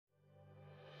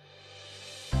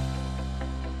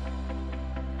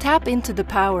Tap into the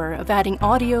power of adding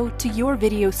audio to your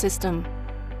video system.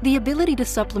 The ability to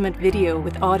supplement video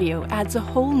with audio adds a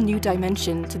whole new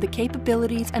dimension to the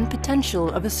capabilities and potential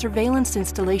of a surveillance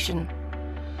installation.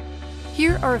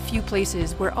 Here are a few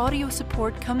places where audio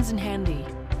support comes in handy.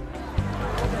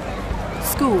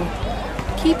 School.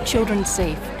 Keep children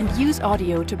safe and use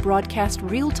audio to broadcast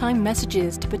real-time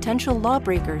messages to potential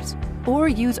lawbreakers, or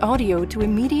use audio to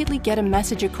immediately get a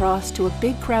message across to a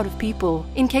big crowd of people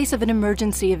in case of an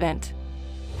emergency event.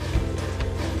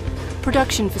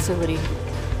 Production facility.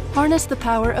 Harness the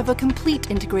power of a complete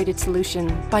integrated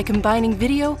solution by combining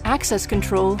video, access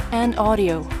control, and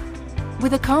audio.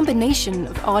 With a combination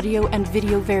of audio and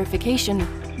video verification,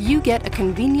 you get a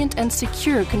convenient and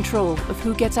secure control of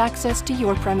who gets access to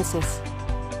your premises.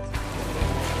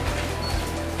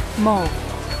 Mall.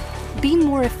 Be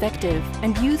more effective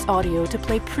and use audio to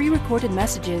play pre-recorded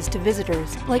messages to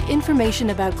visitors, like information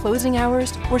about closing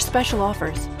hours or special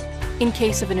offers. In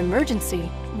case of an emergency,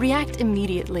 react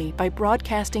immediately by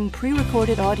broadcasting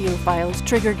pre-recorded audio files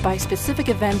triggered by specific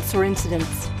events or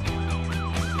incidents.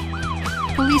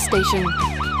 Police station.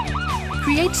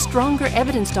 Create stronger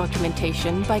evidence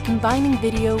documentation by combining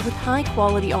video with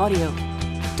high-quality audio.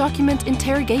 Document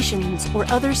interrogations or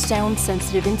other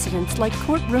sound-sensitive incidents like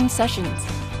courtroom sessions.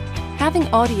 Having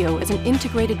audio as an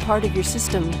integrated part of your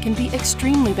system can be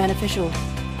extremely beneficial.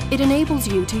 It enables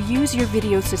you to use your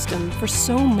video system for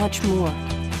so much more.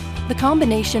 The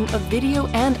combination of video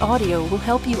and audio will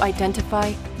help you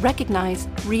identify, recognize,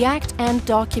 react, and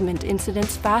document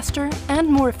incidents faster and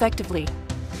more effectively.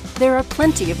 There are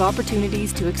plenty of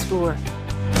opportunities to explore.